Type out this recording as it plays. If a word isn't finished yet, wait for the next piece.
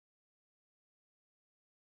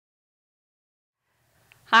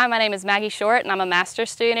Hi, my name is Maggie Short and I'm a master's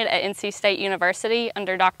student at NC State University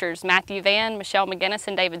under Drs. Matthew Vann, Michelle McGinnis,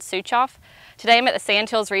 and David Suchoff. Today I'm at the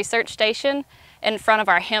Sandhills Research Station in front of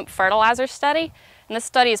our Hemp Fertilizer study. And this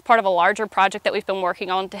study is part of a larger project that we've been working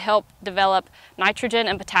on to help develop nitrogen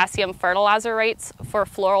and potassium fertilizer rates for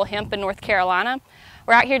floral hemp in North Carolina.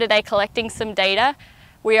 We're out here today collecting some data.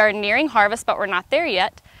 We are nearing harvest, but we're not there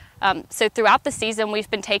yet. So throughout the season we've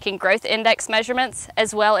been taking growth index measurements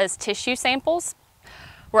as well as tissue samples.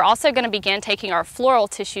 We're also going to begin taking our floral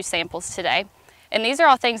tissue samples today. And these are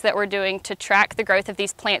all things that we're doing to track the growth of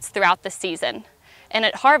these plants throughout the season. And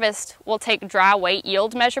at harvest, we'll take dry weight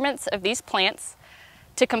yield measurements of these plants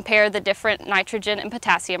to compare the different nitrogen and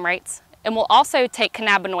potassium rates. And we'll also take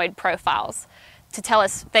cannabinoid profiles to tell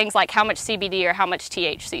us things like how much CBD or how much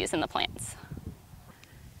THC is in the plants.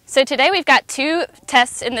 So today we've got two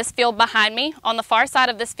tests in this field behind me. On the far side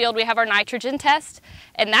of this field we have our nitrogen test,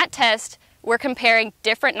 and that test we're comparing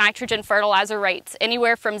different nitrogen fertilizer rates,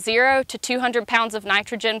 anywhere from 0 to 200 pounds of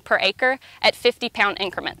nitrogen per acre at 50-pound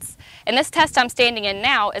increments. And this test I'm standing in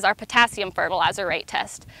now is our potassium fertilizer rate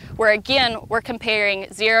test, where again we're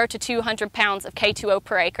comparing 0 to 200 pounds of K2O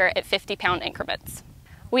per acre at 50-pound increments.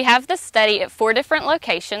 We have this study at 4 different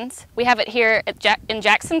locations. We have it here in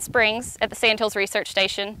Jackson Springs at the Sandhills Research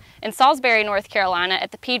Station, in Salisbury, North Carolina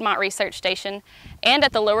at the Piedmont Research Station, and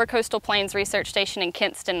at the Lower Coastal Plains Research Station in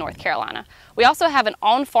Kinston, North Carolina. We also have an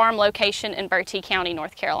on-farm location in Bertie County,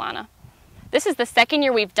 North Carolina. This is the second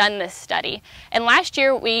year we've done this study, and last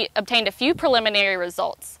year we obtained a few preliminary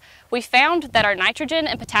results. We found that our nitrogen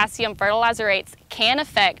and potassium fertilizer rates can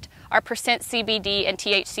affect our percent CBD and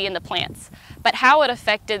THC in the plants, but how it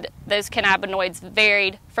affected those cannabinoids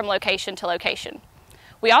varied from location to location.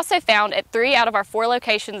 We also found at 3 out of our 4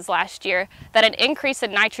 locations last year that an increase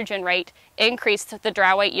in nitrogen rate increased the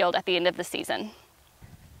dry weight yield at the end of the season.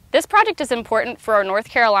 This project is important for our North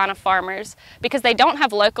Carolina farmers because they don't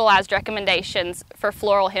have localized recommendations for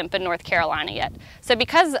floral hemp in North Carolina yet. So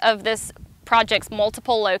because of this project's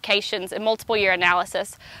multiple locations and multiple year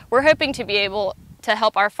analysis, we're hoping to be able to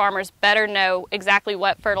help our farmers better know exactly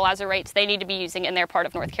what fertilizer rates they need to be using in their part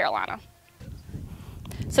of North Carolina.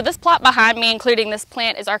 So this plot behind me, including this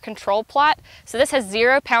plant, is our control plot. So this has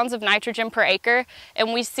 0 pounds of nitrogen per acre,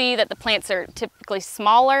 and we see that the plants are typically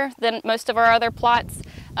smaller than most of our other plots,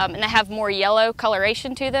 and they have more yellow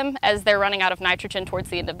coloration to them as they're running out of nitrogen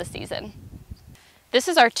towards the end of the season. This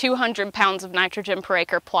is our 200 pounds of nitrogen per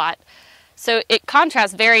acre plot. So it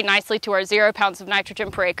contrasts very nicely to our 0 pounds of nitrogen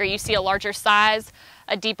per acre. You see a larger size,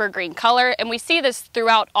 a deeper green color, and we see this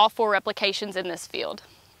throughout all 4 replications in this field.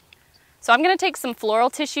 So I'm going to take some floral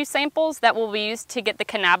tissue samples that will be used to get the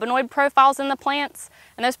cannabinoid profiles in the plants,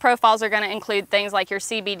 and those profiles are going to include things like your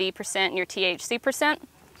CBD percent and your THC percent.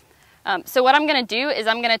 So what I'm going to do is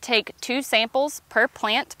I'm going to take 2 samples per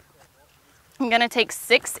plant. I'm going to take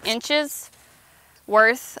 6 inches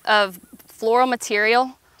worth of floral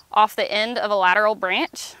material off the end of a lateral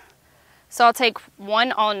branch. So I'll take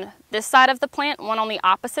one on this side of the plant, one on the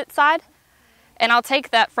opposite side, and I'll take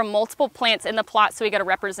that from multiple plants in the plot so we get a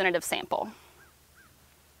representative sample.